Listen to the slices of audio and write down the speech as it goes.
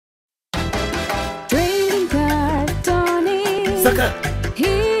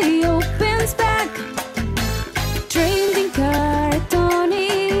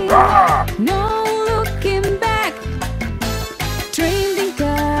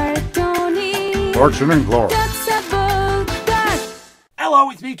Fortune and glory. Hello,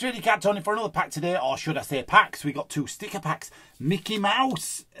 it's me, Trading Card Tony, for another pack today, or should I say packs. We got 2 sticker packs. Mickey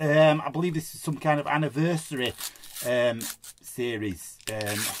Mouse. I believe this is some kind of anniversary series.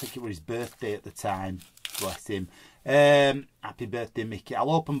 I think it was his birthday at the time. Bless him. Happy birthday, Mickey.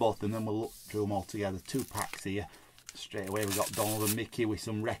 I'll open both and then we'll look through them all together. 2 packs here. Straight away we got Donald and Mickey with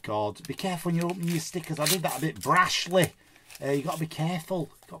some records. Be careful when you open your stickers. I did that a bit brashly. You got to be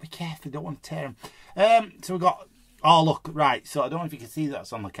careful. Got to be careful. You don't want to tear them. So we got. Oh look, right. So I don't know if you can see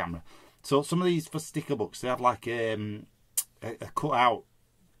that's on the camera. So some of these for sticker books, they have like a cut out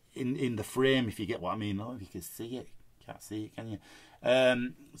in the frame. If you get what I mean. I don't know if you can see it. Can't see it, can you?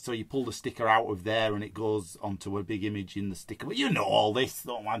 So you pull the sticker out of there and it goes onto a big image in the sticker. But you know all this,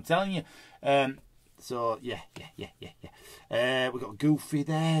 don't I'm telling you. So yeah. We got Goofy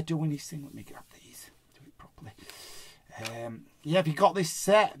there doing his thing. Let me grab these. Do it properly. Yeah, have you got this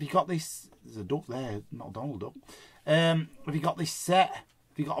set? Have you got this? There's a duck there, not a Donald duck. Have you got this set?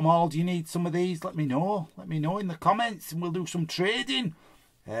 Have you got them all? Do you need some of these? Let me know. Let me know in the comments and we'll do some trading.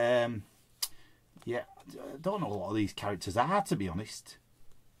 Yeah, I don't know what a lot of these characters are, to be honest.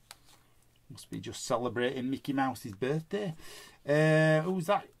 Must be just celebrating Mickey Mouse's birthday. Who's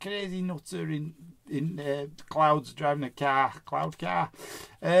that crazy nutter in clouds driving a car? Cloud car.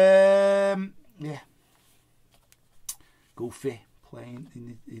 Yeah. Goofy playing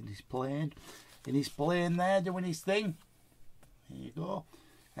in his plane. In his plane there, doing his thing. There you go.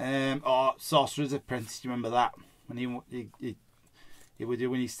 Oh, Sorcerer's Apprentice, do you remember that? When he was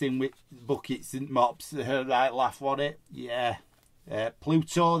doing his thing with buckets and mops. Right laugh, wasn't it? Yeah.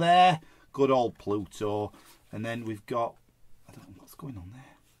 Pluto there. Good old Pluto. And then we've got, I don't know what's going on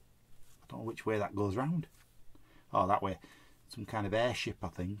there. I don't know which way that goes round. Oh, that way. Some kind of airship, I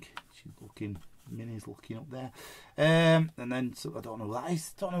think. She's looking, Minnie's looking up there. And then, so I don't know who that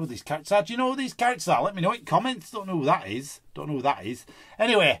is. Don't know who these characters are. Do you know who these characters are? Let me know in comments. Don't know who that is. Don't know who that is.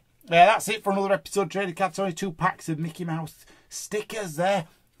 Anyway, that's it for another episode of Trading Card Tony. 2 packs of Mickey Mouse stickers there.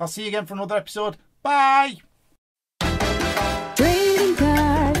 I'll see you again for another episode. Bye!